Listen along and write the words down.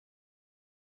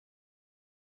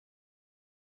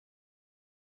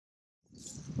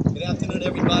Good afternoon,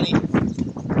 everybody. I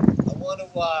want to,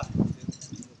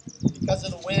 because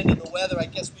of the wind and the weather, I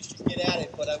guess we should get at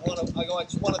it. But I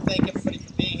just want to thank everybody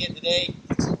for being here today.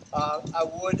 I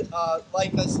would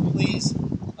like us, please,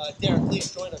 Darren, please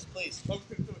join us, please.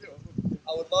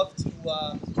 I would love to,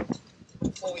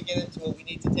 before we get into it, we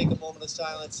need to take a moment of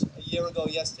silence. A year ago,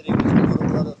 yesterday, was the brutal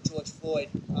murder of George Floyd.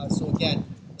 So again,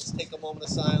 let's take a moment of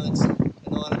silence and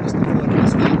honor Mr. Floyd and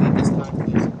his family at this time,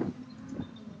 please.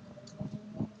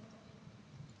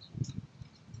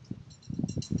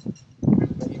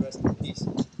 May he rest in peace.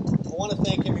 I want to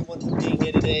thank everyone for being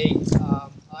here today.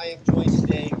 I am joined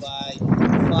today by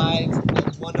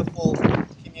 5 wonderful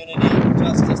Community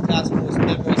Justice Task Force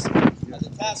members.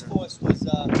 The task force was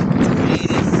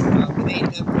created with 8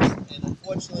 members, and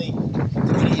unfortunately,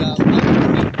 Attorney Judge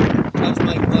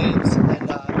Mike Williams and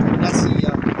Nessie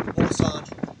Wilson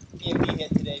can't be here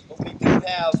today. But we do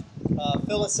have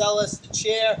Phyllis Ellis, the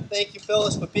chair. Thank you,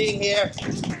 Phyllis, for being here.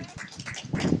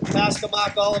 Pastor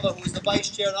Mark Oliver, who is the vice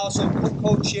chair and also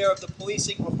co-chair of the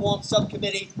Policing Reform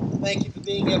Subcommittee. Thank you for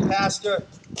being here, Pastor.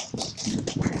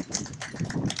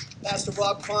 Pastor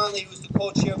Rob Conley, who is the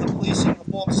co-chair of the Policing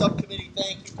Reform Subcommittee.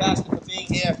 Thank you, Pastor, for being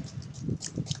here.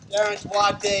 Darren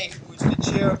Duarte, who is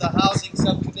the chair of the Housing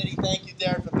Subcommittee. Thank you,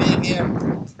 Darren, for being here.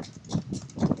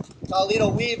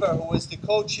 Carlito Weaver, who is the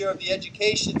co-chair of the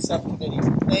Education Subcommittee.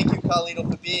 Thank you,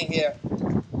 Carlito, for being here.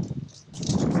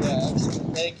 Yeah,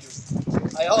 excellent. Thank you.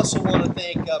 I also want to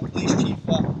thank Police Chief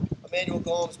Emmanuel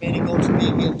Gomes, Manny Gomes, for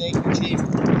being here. Thank you, Chief.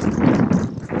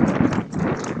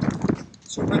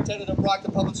 Superintendent of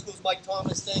Brockton Public Schools, Mike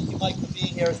Thomas. Thank you, Mike, for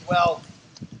being here as well.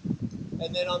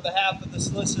 And then on behalf of the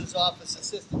Solicitor's Office,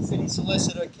 Assistant City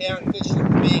Solicitor Karen Fisher,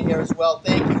 for being here as well.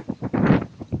 Thank you.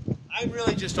 I'm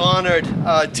really just honored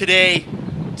today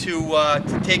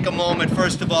to take a moment,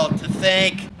 first of all, to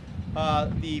thank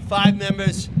the 5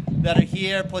 members that are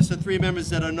here, plus the 3 members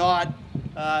that are not,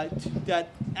 that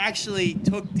actually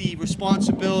took the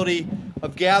responsibility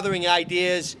of gathering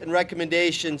ideas and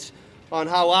recommendations on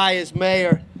how I, as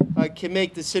mayor, can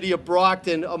make the city of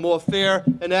Brockton a more fair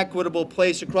and equitable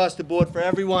place across the board for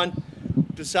everyone who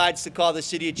decides to call the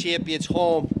City of Champions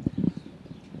home.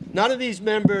 None of these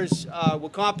members were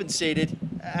compensated,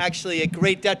 actually at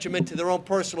great detriment to their own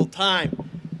personal time.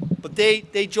 But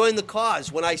they joined the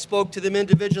cause. When I spoke to them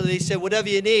individually, they said, whatever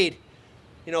you need,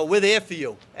 you know, we're there for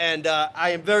you. And I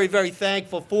am very, very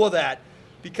thankful for that.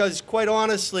 Because quite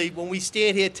honestly, when we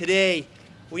stand here today,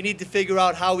 we need to figure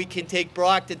out how we can take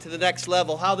Brockton to the next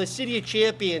level, how the City of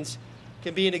Champions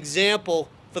can be an example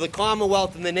for the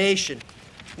Commonwealth and the nation.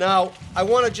 Now, I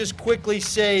want to just quickly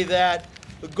say that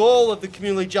the goal of the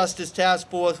Community Justice Task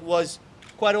Force was,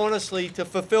 quite honestly, to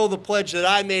fulfill the pledge that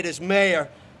I made as mayor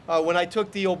when I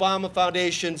took the Obama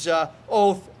Foundation's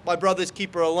oath, My Brother's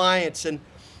Keeper Alliance. And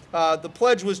the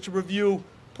pledge was to review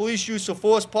police use of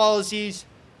force policies,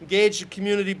 engage the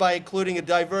community by including a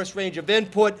diverse range of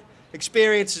input,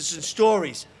 experiences, and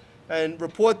stories, and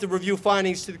report the review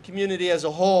findings to the community as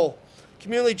a whole.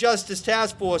 Community Justice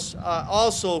Task Force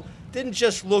also didn't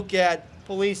just look at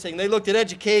policing. They looked at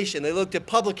education. They looked at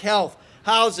public health,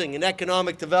 housing, and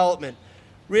economic development.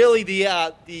 Really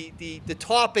the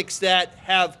topics that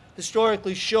have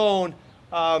historically shown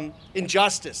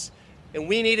injustice. And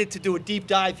we needed to do a deep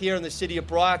dive here in the city of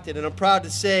Brockton. And I'm proud to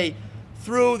say,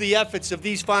 through the efforts of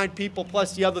these fine people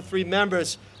plus the other 3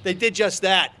 members, they did just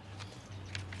that.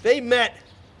 They met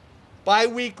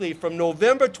bi-weekly from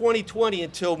November 2020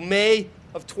 until May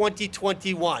of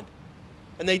 2021.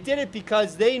 And they did it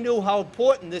because they knew how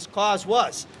important this cause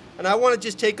was. And I want to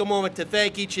just take a moment to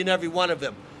thank each and every one of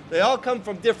them. They all come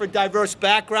from different diverse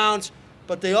backgrounds,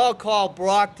 but they all call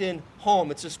Brockton home.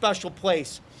 It's a special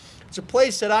place. It's a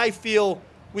place that I feel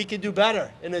we can do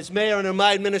better. And as mayor and in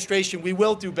my administration, we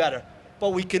will do better. But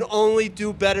we can only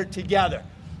do better together.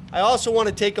 I also want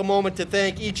to take a moment to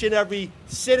thank each and every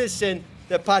citizen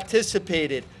that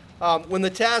participated. When the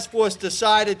task force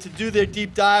decided to do their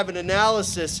deep dive and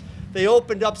analysis, they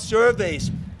opened up surveys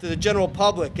to the general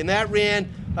public, and that ran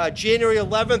January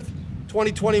 11th,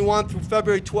 2021 through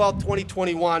February 12th,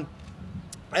 2021.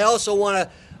 I also want to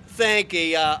thank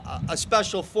a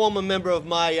special former member of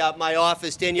my my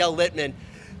office, Danielle Littman.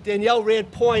 Danielle ran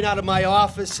point out of my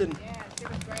office, and yeah, she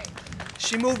was great.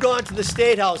 She moved on to the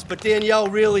State House, but Danielle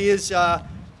really is a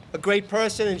great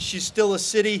person, and she's still a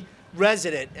city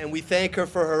resident, and we thank her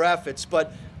for her efforts.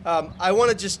 But I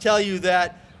want to just tell you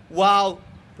that while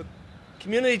the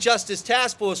Community Justice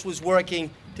Task Force was working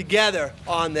together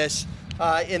on this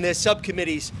in their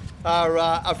subcommittees,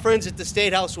 our friends at the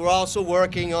State House were also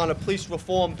working on a police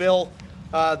reform bill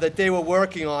that they were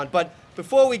working on. But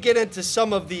before we get into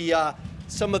some of the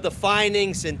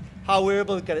findings and how we're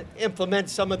able to implement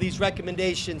some of these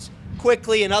recommendations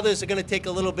quickly, and others are going to take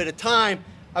a little bit of time.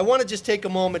 I want to just take a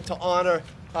moment to honor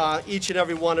each and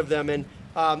every one of them. And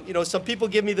you know, some people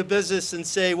give me the business and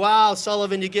say, wow,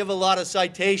 Sullivan, you give a lot of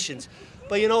citations.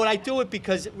 But you know what, I do it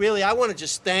because really I want to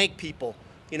just thank people.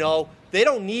 You know, they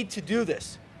don't need to do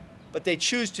this, but they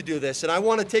choose to do this. And I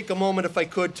want to take a moment, if I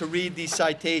could, to read these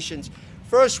citations.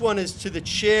 First one is to the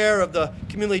chair of the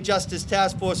Community Justice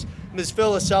Task Force, Ms.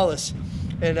 Phyllis Ellis.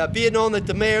 And be it known that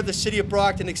the mayor of the city of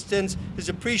Brockton extends his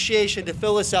appreciation to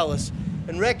Phyllis Ellis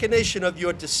in recognition of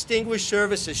your distinguished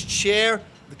service as chair of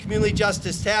the Community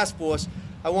Justice Task Force.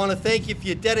 I want to thank you for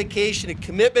your dedication and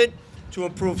commitment to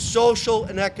improve social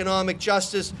and economic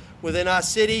justice within our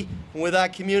city and with our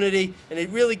community. And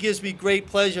it really gives me great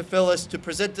pleasure, Phyllis, to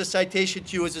present this citation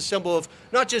to you as a symbol of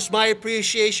not just my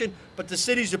appreciation, but the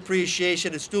city's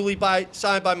appreciation. It's duly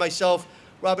signed by myself,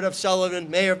 Robert F. Sullivan,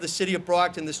 Mayor of the City of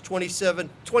Brockton, this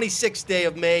 26th day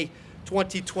of May,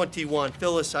 2021.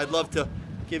 Phyllis, I'd love to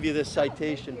give you this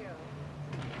citation.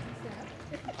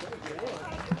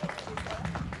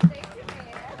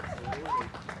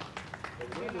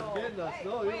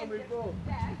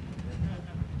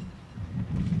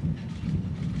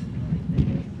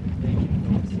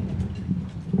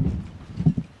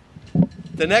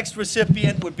 The next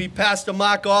recipient would be Pastor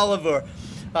Mark Oliver.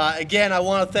 Again, I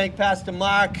want to thank Pastor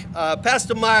Mark.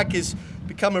 Pastor Mark has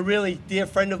become a really dear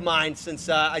friend of mine since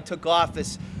I took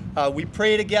office. We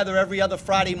pray together every other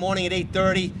Friday morning at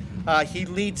 8:30. He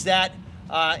leads that,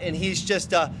 and he's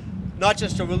just not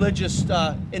just a religious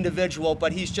individual,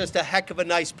 but he's just a heck of a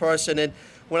nice person. And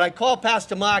when I called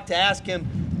Pastor Mark to ask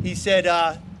him, he said,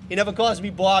 he never calls me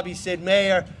Bob, he said,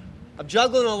 Mayor, I'm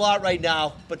juggling a lot right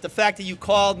now, but the fact that you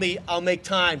called me, I'll make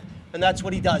time. And that's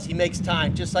what he does. He makes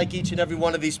time, just like each and every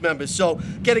one of these members. So,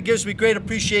 again, it gives me great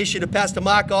appreciation to Pastor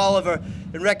Mark Oliver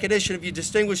in recognition of your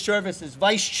distinguished service as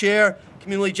Vice Chair,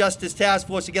 Community Justice Task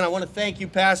Force. Again, I want to thank you,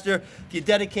 Pastor, for your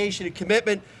dedication and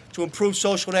commitment to improve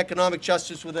social and economic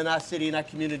justice within our city and our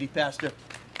community, Pastor.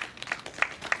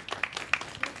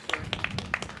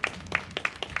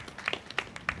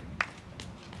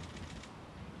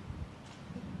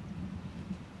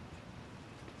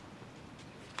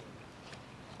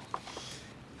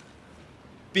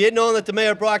 Be it known that the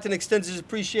Mayor of Brockton extends his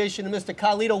appreciation to Mr.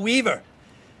 Carlito Weaver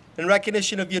in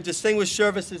recognition of your distinguished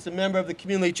service as a member of the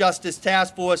Community Justice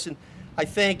Task Force. And I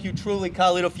thank you truly,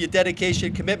 Carlito, for your dedication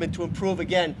and commitment to improve,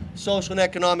 again, social and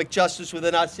economic justice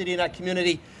within our city and our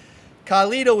community.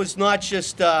 Carlito is not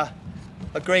just a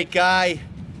great guy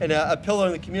and a pillar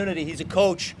in the community. He's a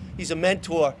coach. He's a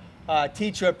mentor,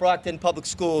 teacher at Brockton Public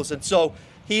Schools. And so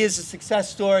he is a success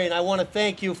story, and I want to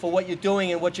thank you for what you're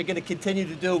doing and what you're going to continue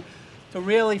to do to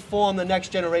really form the next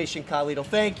generation, Carlito.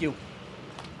 Thank you.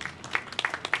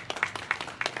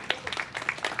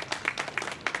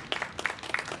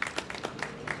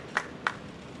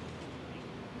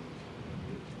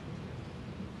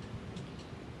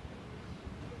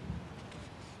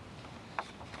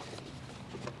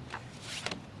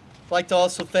 I'd like to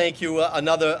also thank you,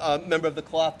 another member of the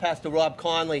cloth, Pastor Rob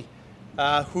Conley,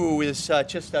 who is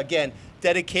just, again,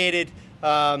 dedicated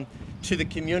to the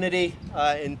community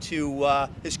and to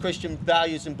his Christian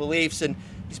values and beliefs, and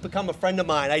he's become a friend of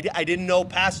mine. I didn't know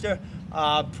Pastor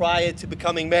prior to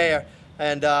becoming mayor,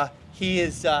 and he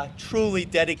is truly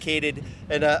dedicated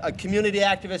and a community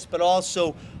activist, but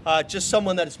also just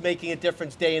someone that is making a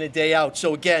difference day in and day out.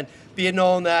 So again, be it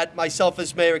known that myself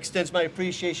as mayor extends my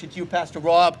appreciation to you, Pastor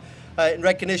Rob, in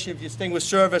recognition of your distinguished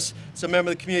service as a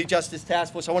member of the Community Justice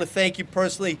Task Force. I want to thank you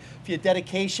personally for your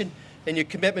dedication and your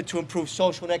commitment to improve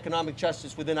social and economic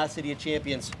justice within our City of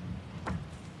Champions.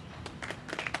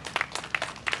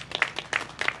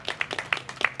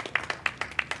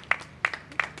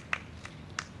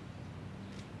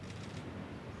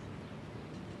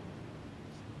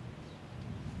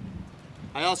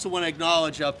 I also want to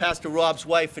acknowledge Pastor Rob's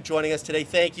wife for joining us today.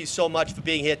 Thank you so much for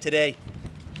being here today.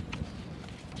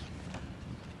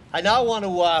 I now want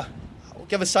to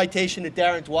give a citation to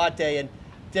Darren Duarte, and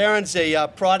Darren's a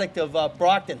product of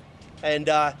Brockton, and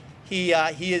he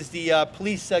is the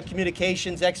police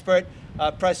communications expert,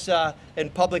 press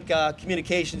and public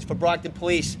communications for Brockton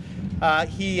Police.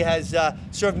 He has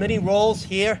served many roles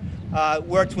here,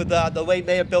 worked with the late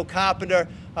Mayor Bill Carpenter,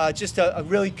 just a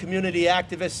really community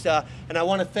activist, and I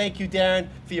want to thank you, Darren,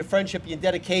 for your friendship and your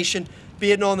dedication.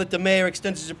 Be it known that the mayor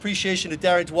extends his appreciation to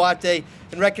Darren Duarte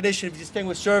in recognition of your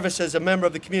distinguished service as a member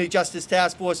of the Community Justice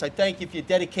Task Force. I thank you for your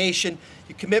dedication,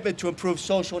 your commitment to improve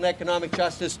social and economic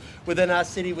justice within our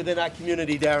city, within our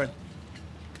community, Darren.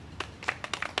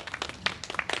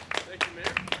 Thank you,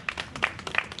 Mayor.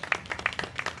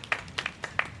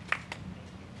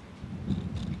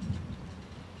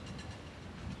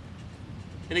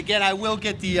 And again, I will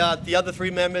get the other three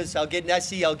members. I'll get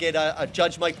Nessie, I'll get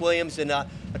Judge Mike Williams and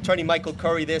Attorney Michael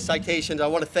Curry, their citations. I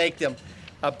want to thank them.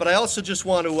 But I also just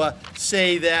want to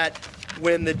say that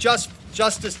when the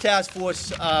Justice Task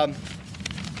Force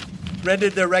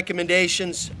rendered their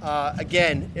recommendations,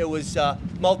 again, it was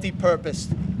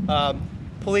multi-purposed.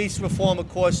 Police reform, of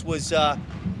course, was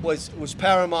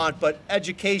paramount, but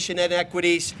education and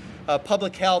equities,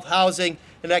 public health, housing,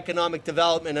 and economic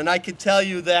development. And I can tell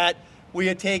you that we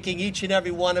are taking each and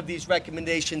every one of these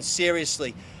recommendations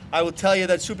seriously. I will tell you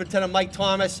that Superintendent Mike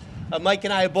Thomas, Mike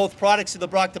and I are both products of the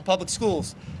Brockton Public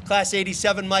Schools. Class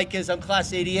 87 Mike is, I'm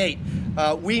Class 88.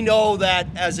 We know that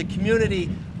as a community,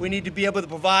 we need to be able to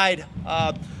provide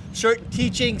certain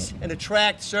teachings and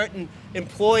attract certain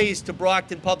employees to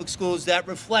Brockton Public Schools that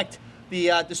reflect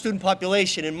the student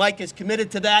population. And Mike is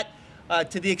committed to that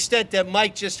to the extent that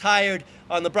Mike just hired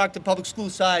on the Brockton Public School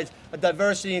side a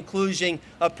diversity inclusion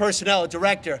personnel, a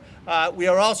director. We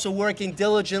are also working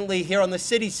diligently here on the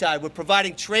city side. We're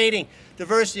providing training,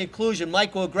 diversity inclusion,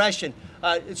 microaggression.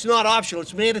 It's not optional,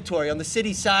 it's mandatory on the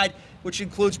city side, which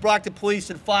includes Brockton Police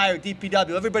and Fire,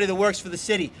 DPW, everybody that works for the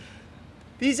city.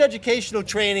 These educational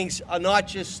trainings are not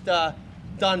just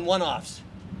done one-offs.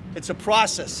 It's a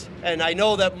process. And I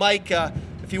know that Mike,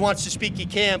 if he wants to speak, he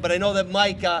can, but I know that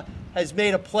Mike has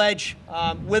made a pledge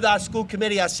with our school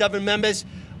committee, our 7 members.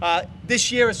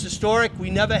 This year is historic. We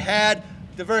never had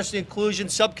diversity inclusion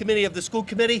subcommittee of the school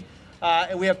committee,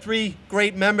 and we have 3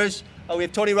 great members. We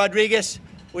have Tony Rodriguez,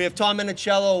 we have Tom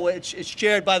Minicello, which is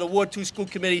chaired by the Ward 2 School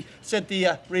Committee,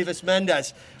 Cynthia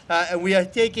Rivas-Mendez. And we are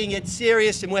taking it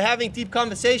serious, and we're having deep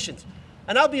conversations.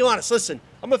 And I'll be honest, listen,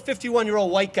 I'm a 51-year-old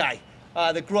white guy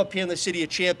that grew up here in the city of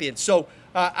Champion. So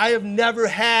I have never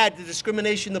had the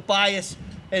discrimination, the bias,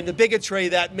 and the bigotry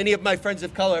that many of my friends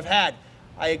of color have had.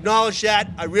 I acknowledge that,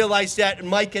 I realize that, and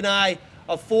Mike and I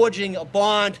are forging a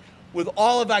bond with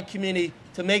all of our community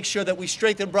to make sure that we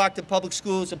strengthen Brockton Public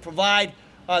Schools and provide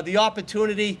the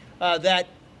opportunity that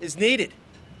is needed.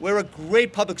 We're a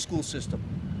great public school system,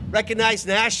 recognized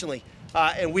nationally,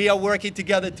 and we are working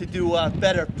together to do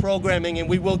better programming, and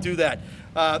we will do that.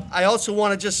 I also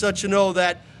want to just let you know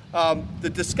that the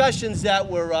discussions that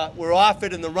were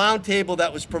offered and the roundtable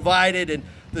that was provided and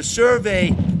the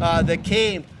survey that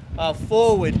came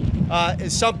forward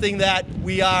is something that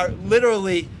we are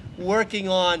literally working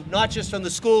on, not just from the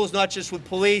schools, not just with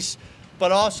police,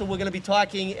 but also we're going to be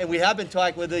talking, and we have been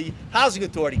talking with the Housing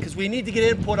Authority, because we need to get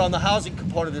input on the housing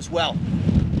component as well.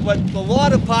 But the Law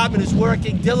Department is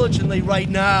working diligently right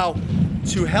now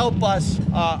to help us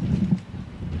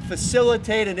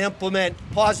facilitate and implement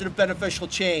positive beneficial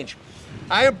change.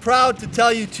 I am proud to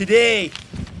tell you today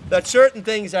that certain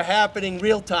things are happening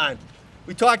real time.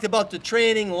 We talked about the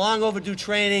training, long overdue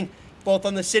training, both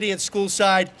on the city and school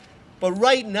side. But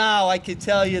right now, I can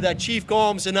tell you that Chief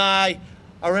Gomes and I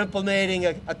are implementing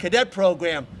a cadet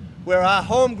program where our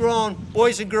homegrown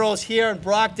boys and girls here in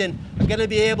Brockton are going to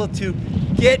be able to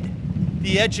get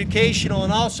the educational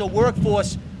and also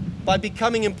workforce by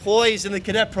becoming employees in the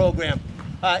cadet program.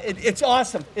 It's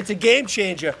awesome. It's a game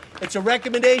changer. It's a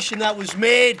recommendation that was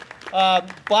made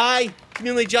by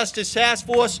Community Justice Task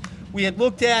Force. We had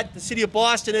looked at, the City of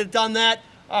Boston had done that.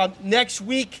 Next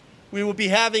week, we will be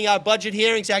having our budget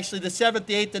hearings, actually the 7th,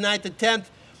 the 8th, the 9th, and 10th.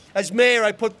 As mayor,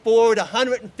 I put forward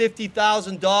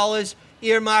 $150,000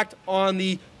 earmarked on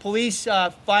the police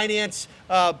finance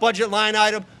budget line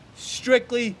item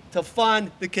strictly to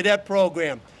fund the cadet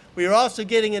program. We are also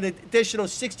getting an additional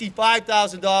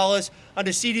 $65,000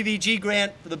 under CDVG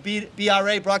grant for the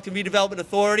BRA, Brockton Redevelopment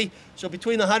Authority. So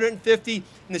between the $150,000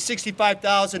 and the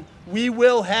 $65,000, we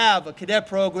will have a cadet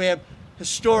program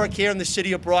historic here in the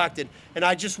city of Brockton. And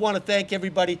I just want to thank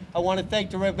everybody. I want to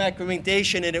thank the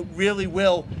recommendation, and it really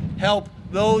will help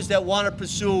those that want to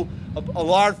pursue a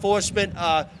law enforcement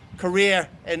career.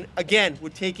 And again, we're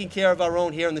taking care of our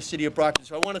own here in the city of Brockton.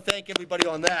 So I want to thank everybody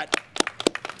on that.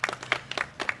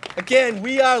 Again,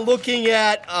 we are looking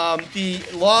at, the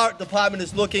Law Department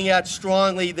is looking at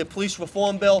strongly the police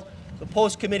reform bill, the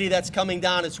post committee that's coming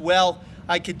down as well.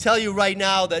 I can tell you right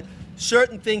now that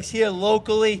certain things here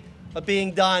locally are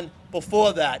being done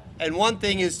before that. And one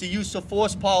thing is the use of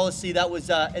force policy that was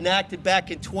enacted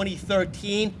back in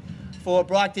 2013 for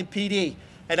Brockton PD.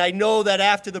 And I know that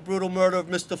after the brutal murder of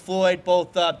Mr. Floyd,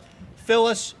 both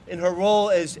Phyllis in her role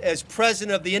as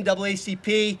president of the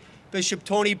NAACP, Bishop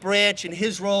Tony Branch in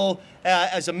his role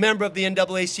as a member of the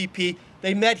NAACP,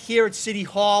 they met here at City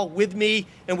Hall with me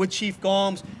and with Chief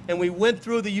Gomes, and we went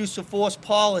through the use of force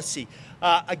policy.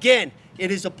 Again, it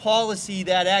is a policy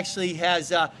that actually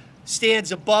has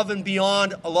stands above and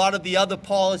beyond a lot of the other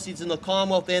policies in the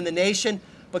Commonwealth and the nation.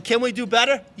 But can we do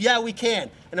better? Yeah, we can.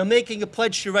 And I'm making a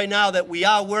pledge to you right now that we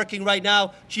are working right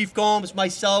now, Chief Gomes,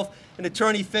 myself, and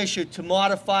Attorney Fisher, to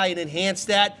modify and enhance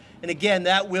that. And again,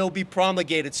 that will be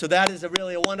promulgated. So that is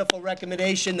really a wonderful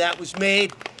recommendation that was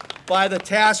made by the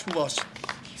task force.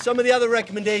 Some of the other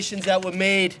recommendations that were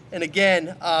made, and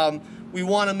again, we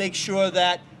want to make sure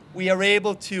that we are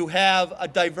able to have a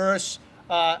diverse,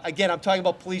 again, I'm talking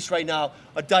about police right now,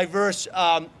 a diverse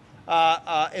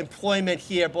employment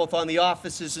here, both on the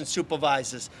officers and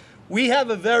supervisors. We have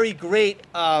a very great,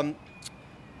 I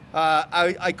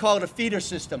call it a feeder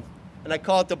system, and I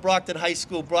call it the Brockton High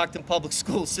School, Brockton Public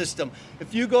School system.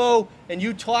 If you go and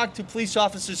you talk to police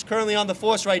officers currently on the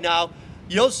force right now,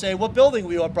 you'll say, what building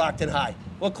were you at Brockton High?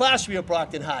 What class were you at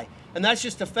Brockton High? And that's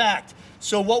just a fact.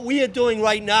 So what we are doing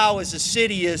right now as a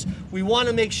city is we want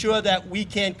to make sure that we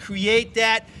can create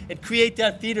that and create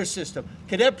that feeder system.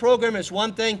 Cadet program is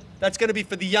one thing. That's going to be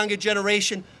for the younger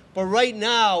generation. But right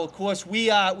now, of course, we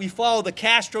follow the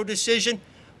Castro decision.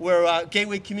 We're a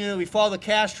gateway community. We follow the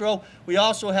Castro. We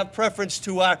also have preference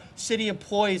to our city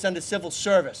employees under civil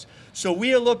service. So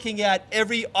we are looking at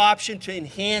every option to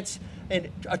enhance and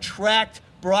attract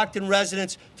Brockton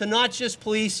residents to not just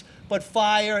police, but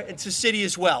fire, and to city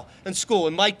as well, and school,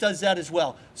 and Mike does that as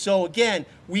well. So again,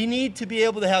 we need to be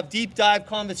able to have deep dive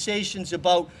conversations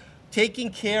about taking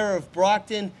care of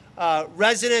Brockton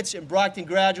residents and Brockton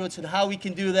graduates, and how we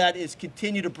can do that is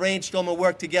continue to brainstorm and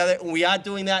work together, and we are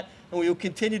doing that, and we will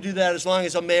continue to do that as long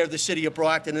as I'm mayor of the city of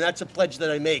Brockton, and that's a pledge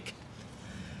that I make.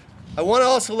 I want to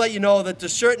also let you know that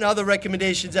there's certain other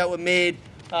recommendations that were made,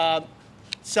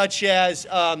 such as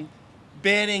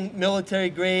banning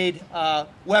military-grade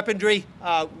weaponry.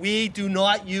 We do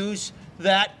not use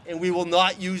that, and we will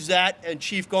not use that, and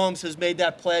Chief Gomes has made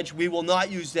that pledge. We will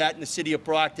not use that in the city of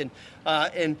Brockton.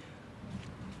 And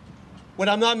when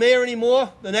I'm not mayor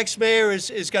anymore, the next mayor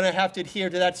is going to have to adhere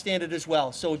to that standard as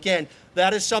well. So again,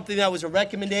 that is something that was a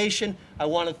recommendation. I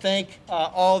want to thank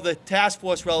all the task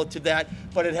force relative to that,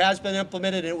 but it has been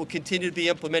implemented, and it will continue to be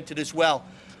implemented as well.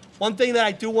 One thing that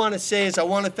I do want to say is I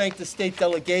want to thank the state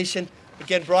delegation.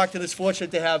 Again, Brockton is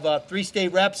fortunate to have 3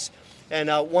 state reps and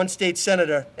 1 state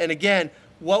senator. And again,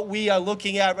 what we are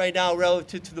looking at right now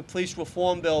relative to the police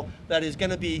reform bill that is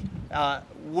going to be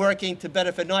working to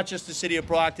benefit not just the city of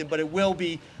Brockton, but it will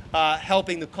be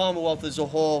helping the Commonwealth as a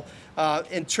whole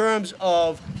in terms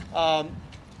of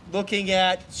looking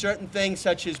at certain things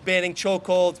such as banning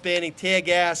chokeholds, banning tear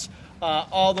gas,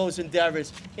 all those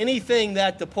endeavors. Anything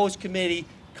that the post committee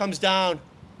comes down,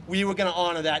 we were going to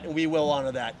honor that, and we will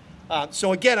honor that.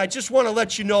 So again, I just want to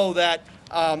let you know that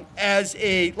as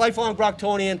a lifelong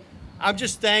Brocktonian, I'm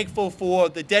just thankful for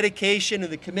the dedication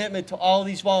and the commitment to all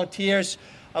these volunteers.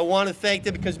 I want to thank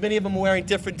them because many of them are wearing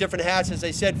different hats. As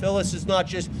I said, Phyllis is not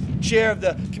just chair of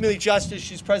the Community Justice,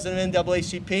 she's president of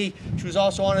NAACP. She was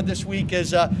also honored this week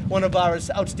as one of our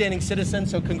outstanding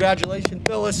citizens, so congratulations,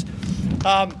 Phyllis.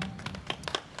 But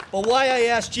why I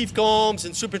asked Chief Gomes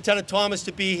and Superintendent Thomas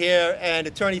to be here and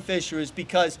Attorney Fisher is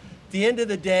because at the end of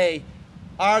the day,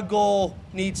 our goal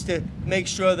needs to make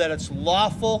sure that it's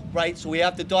lawful, right? So we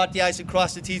have to dot the I's and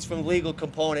cross the T's from the legal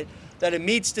component, that it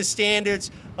meets the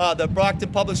standards that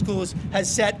Brockton Public Schools has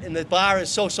set, and the bar is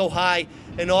so high,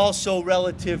 and also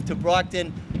relative to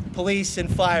Brockton Police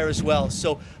and Fire as well.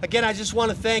 So again, I just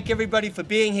want to thank everybody for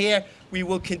being here. We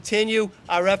will continue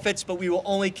our efforts, but we will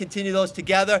only continue those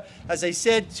together. As I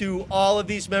said to all of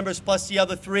these members, plus the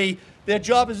other 3, their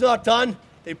job is not done.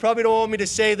 They probably don't want me to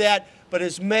say that, but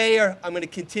as mayor, I'm going to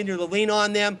continue to lean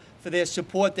on them for their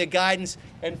support, their guidance,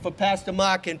 and for Pastor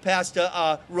Mark and Pastor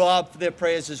Rob for their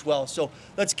prayers as well. So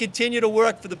let's continue to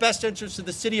work for the best interests of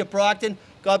the city of Brockton.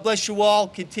 God bless you all.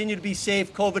 Continue to be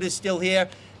safe. COVID is still here,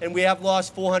 and we have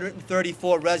lost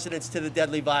 434 residents to the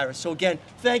deadly virus. So again,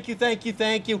 thank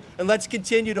you, and let's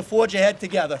continue to forge ahead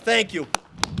together. Thank you.